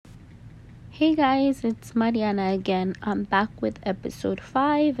Hey guys, it's Mariana again. I'm back with episode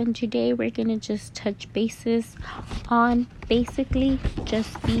 5, and today we're gonna just touch bases on basically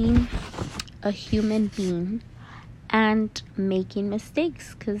just being a human being and making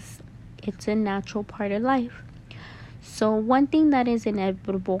mistakes, because it's a natural part of life. So one thing that is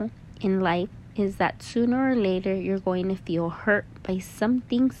inevitable in life is that sooner or later you're going to feel hurt by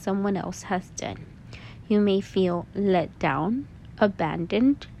something someone else has done. You may feel let down,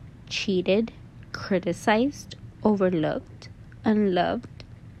 abandoned, cheated, criticized, overlooked, unloved,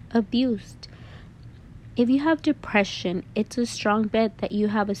 abused. If you have depression, it's a strong bet that you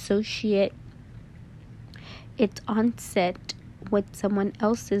have associated its onset with someone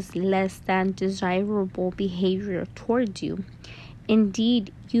else's less than desirable behavior towards you.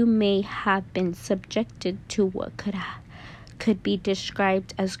 Indeed, you may have been subjected to what could be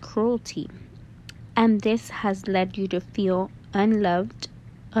described as cruelty, and this has led you to feel unloved,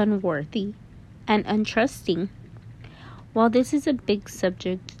 unworthy, and untrusting. While this is a big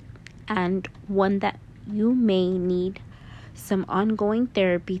subject and one that you may need some ongoing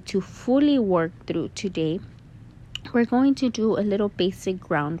therapy to fully work through today, we're going to do a little basic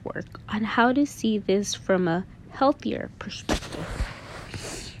groundwork on how to see this from a healthier perspective.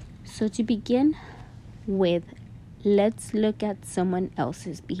 So to begin with, let's look at someone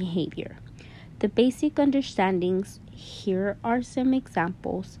else's behavior. The basic understandings here are some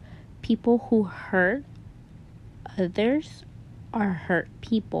examples. People who hurt others are hurt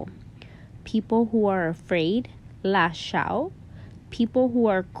people. People who are afraid lash out. People who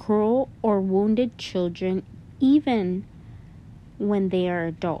are cruel or wounded children, even when they are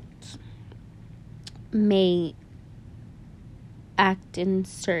adults, may act in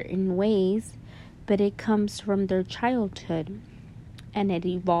certain ways, but it comes from their childhood and it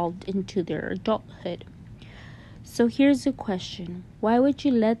evolved into their adulthood. So here's the question. Why would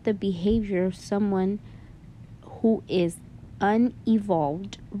you let the behavior of someone who is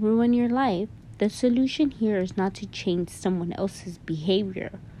unevolved ruin your life? The solution here is not to change someone else's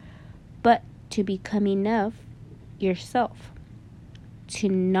behavior, but to become enough yourself, to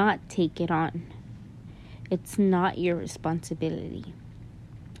not take it on. It's not your responsibility.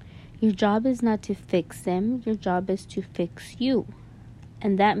 Your job is not to fix them. Your job is to fix you.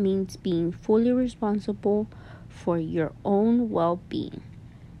 And that means being fully responsible for your own well-being.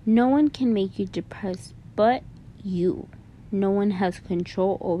 No one can make you depressed but you. No one has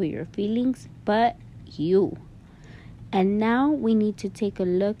control over your feelings but you. And now we need to take a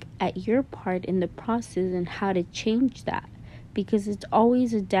look at your part in the process and how to change that, because it's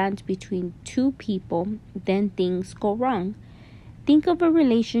always a dance between two people, then things go wrong. Think of a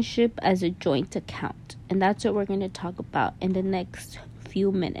relationship as a joint account, and that's what we're going to talk about in the next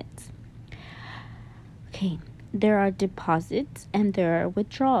few minutes. Okay, there are deposits and there are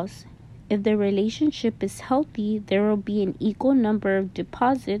withdrawals. If the relationship is healthy, there will be an equal number of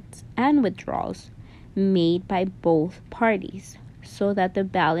deposits and withdrawals made by both parties so that the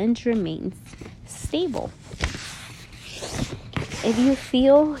balance remains stable. If you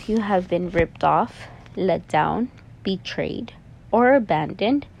feel you have been ripped off, let down, betrayed, or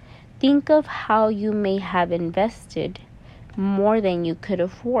abandoned, think of how you may have invested more than you could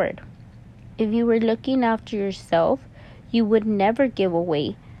afford. If you were looking after yourself, you would never give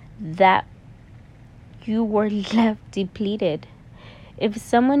away that you were left depleted. If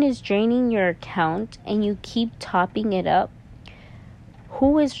someone is draining your account and you keep topping it up,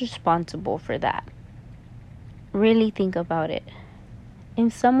 who is responsible for that? Really think about it.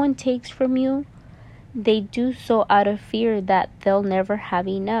 If someone takes from you, they do so out of fear that they'll never have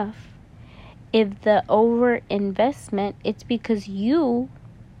enough. If the overinvestment, it's because you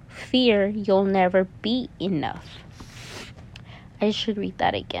fear you'll never be enough. I should read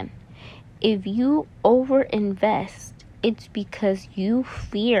that again. If you overinvest, it's because you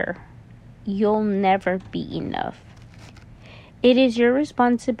fear you'll never be enough. It is your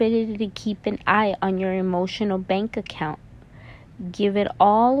responsibility to keep an eye on your emotional bank account. Give it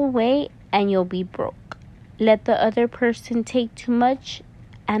all away and you'll be broke. Let the other person take too much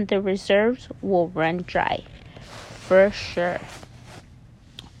and the reserves will run dry. For sure.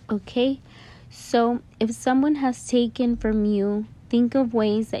 Okay, so if someone has taken from you, think of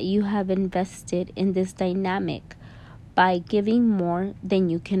ways that you have invested in this dynamic by giving more than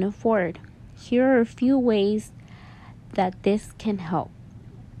you can afford. Here are a few ways that this can help.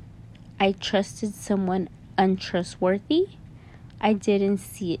 I trusted someone untrustworthy. I didn't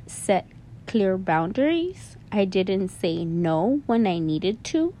set clear boundaries. I didn't say no when I needed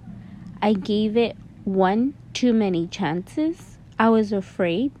to. I gave it one too many chances. I was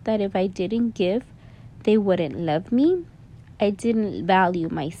afraid that if I didn't give, they wouldn't love me. I didn't value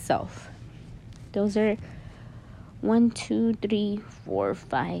myself. Those are 1, 2, 3, 4,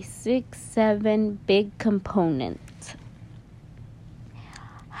 5, 6, 7 big components.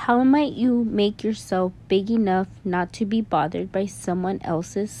 How might you make yourself big enough not to be bothered by someone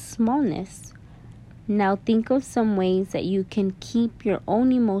else's smallness? Now think of some ways that you can keep your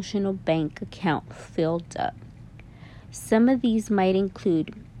own emotional bank account filled up. Some of these might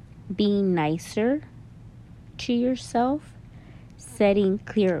include being nicer to yourself, setting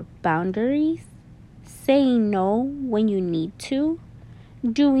clear boundaries, saying no when you need to,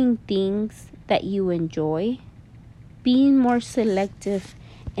 doing things that you enjoy, being more selective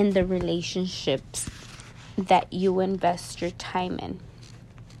in the relationships that you invest your time in.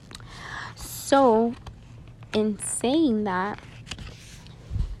 So, in saying that,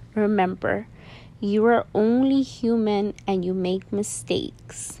 remember, you are only human and you make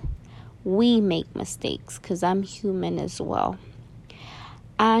mistakes. We make mistakes because I'm human as well.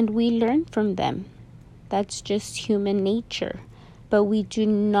 And we learn from them. That's just human nature. But we do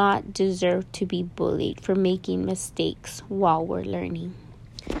not deserve to be bullied for making mistakes while we're learning.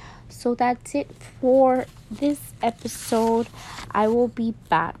 So that's it for this episode. I will be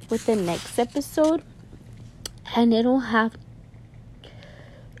back with the next episode. And it'll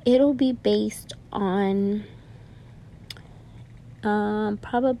be based on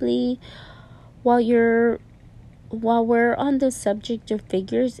probably while we're on the subject of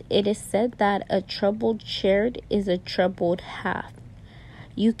figures, it is said that a troubled shared is a troubled half.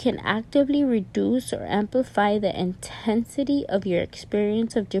 You can actively reduce or amplify the intensity of your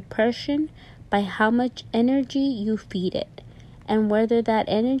experience of depression by how much energy you feed it, and whether that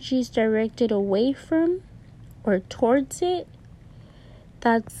energy is directed away from or towards it.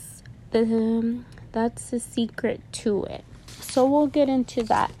 That's the secret to it. So we'll get into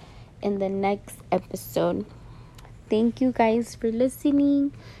that in the next episode. Thank you guys for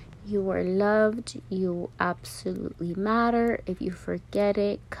listening. You are loved. You absolutely matter. If you forget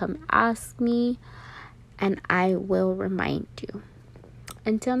it, come ask me and I will remind you.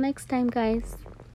 Until next time, guys.